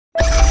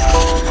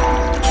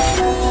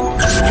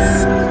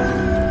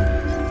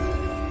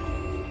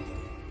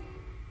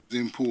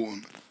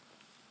important.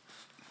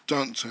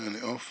 Don't turn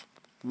it off.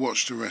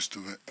 Watch the rest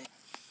of it.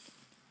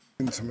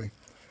 Into me.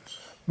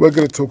 We're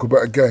going to talk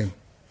about a game.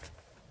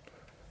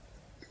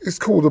 It's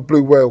called a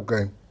blue whale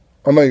game.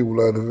 I know you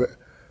all heard of it.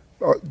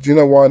 Do you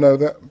know why I know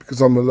that?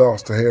 Because I'm the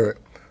last to hear it.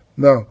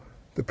 Now,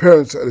 the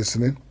parents that are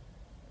listening,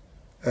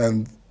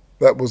 and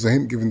that was a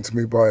hint given to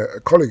me by a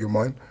colleague of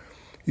mine,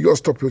 you got to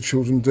stop your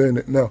children doing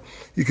it. Now,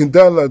 you can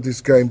download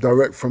this game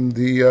direct from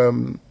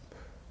the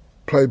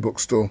Playbook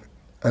store,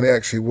 and it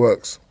actually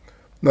works.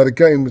 Now, the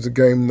game is a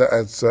game that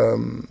has,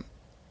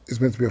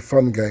 is meant to be a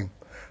fun game.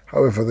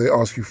 However, they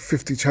ask you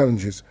 50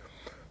 challenges.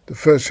 The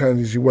first challenge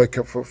is you wake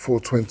up at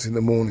 4:20 in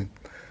the morning,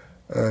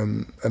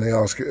 and they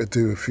ask you to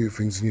do a few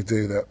things, and you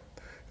do that.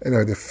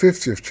 Anyway, the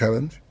 50th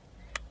challenge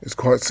is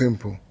quite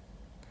simple.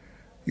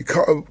 You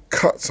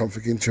cut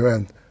something into your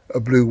hand, a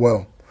blue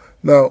whale.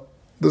 Now,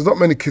 there's not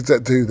many kids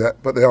that do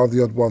that, but they are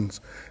the odd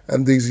ones.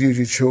 And these are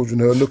usually children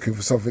who are looking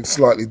for something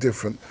slightly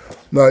different.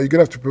 Now, you're going to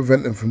have to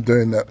prevent them from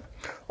doing that.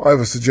 I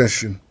have a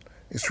suggestion.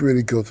 It's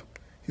really good.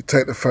 You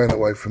take the phone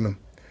away from them.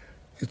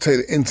 You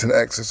take the internet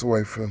access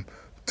away from them.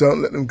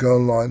 Don't let them go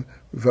online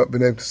without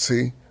being able to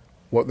see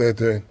what they're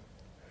doing.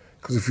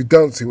 Because if you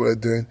don't see what they're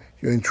doing,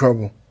 you're in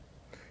trouble.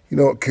 You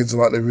know what kids are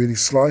like? They're really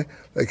sly.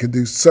 They can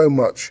do so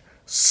much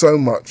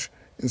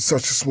in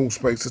such a small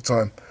space of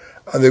time.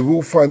 And they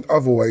will find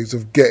other ways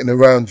of getting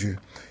around you.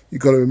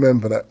 You've got to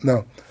remember that.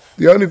 Now,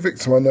 the only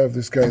victim I know of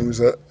this game was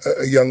a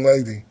young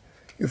lady.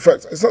 In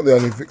fact, it's not the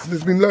only victim.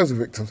 There's been loads of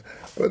victims.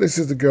 But this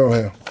is the girl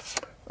here.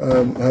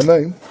 Her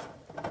name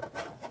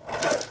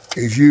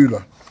is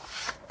Eula.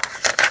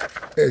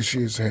 Here she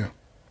is here.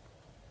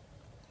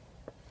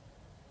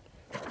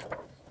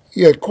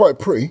 Yeah, quite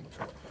pretty.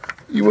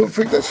 You wouldn't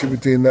think that she'd be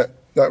doing that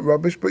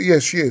rubbish, but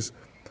yes, she is.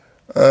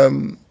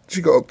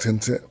 She got hooked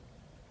into it.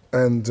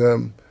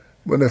 And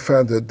when they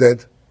found her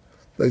dead,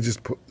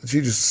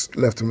 she just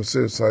left him a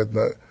suicide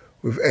note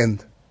with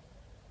end.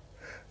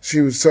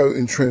 She was so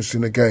entrenched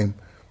in the game,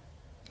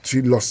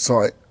 she lost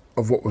sight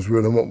of what was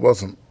real and what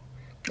wasn't.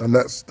 And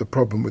that's the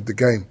problem with the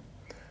game.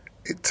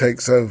 It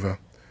takes over.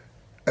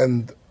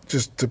 And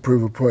just to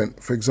prove a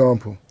point, for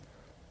example,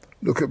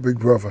 look at Big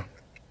Brother.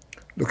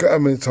 Look at how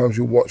many times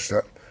you watch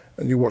that,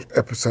 and you watch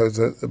episodes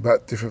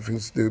about different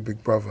things to do with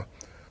Big Brother.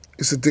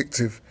 It's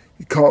addictive.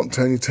 You can't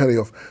turn your telly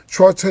off.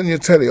 Try turning your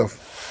telly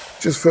off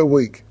just for a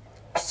week.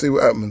 See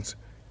what happens.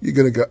 You're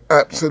going to go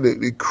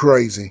absolutely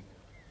crazy.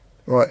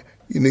 Right?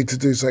 You need to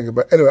do something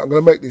about it. Anyway, I'm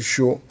going to make this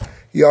short.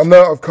 Yeah, I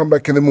know I've come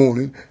back in the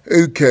morning.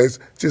 Who cares?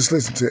 Just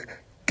listen to it.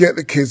 Get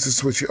the kids to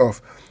switch it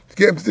off.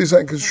 Get them to do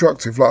something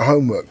constructive, like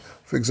homework,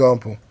 for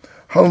example.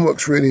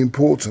 Homework's really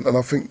important, and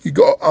I think you've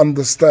got to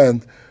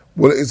understand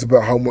what it is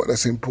about homework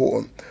that's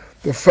important.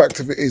 The fact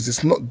of it is,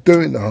 it's not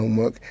doing the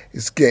homework,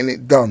 it's getting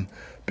it done.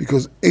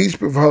 Because each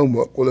bit of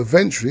homework will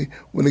eventually,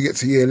 when they get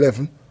to year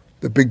 11,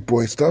 the big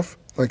boy stuff,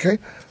 okay,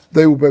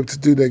 they will be able to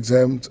do the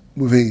exams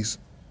with ease,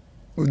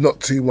 with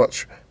not too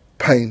much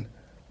pain.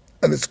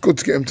 And it's good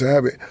to get them to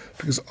habit,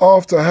 because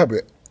after a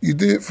habit, you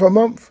do it for a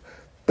month,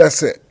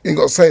 that's it. You ain't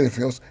got to say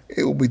anything else,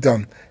 it will be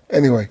done.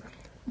 Anyway,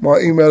 my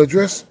email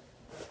address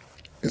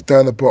is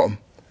down the bottom,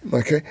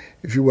 okay,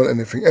 if you want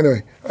anything.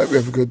 Anyway, I hope you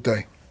have a good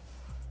day.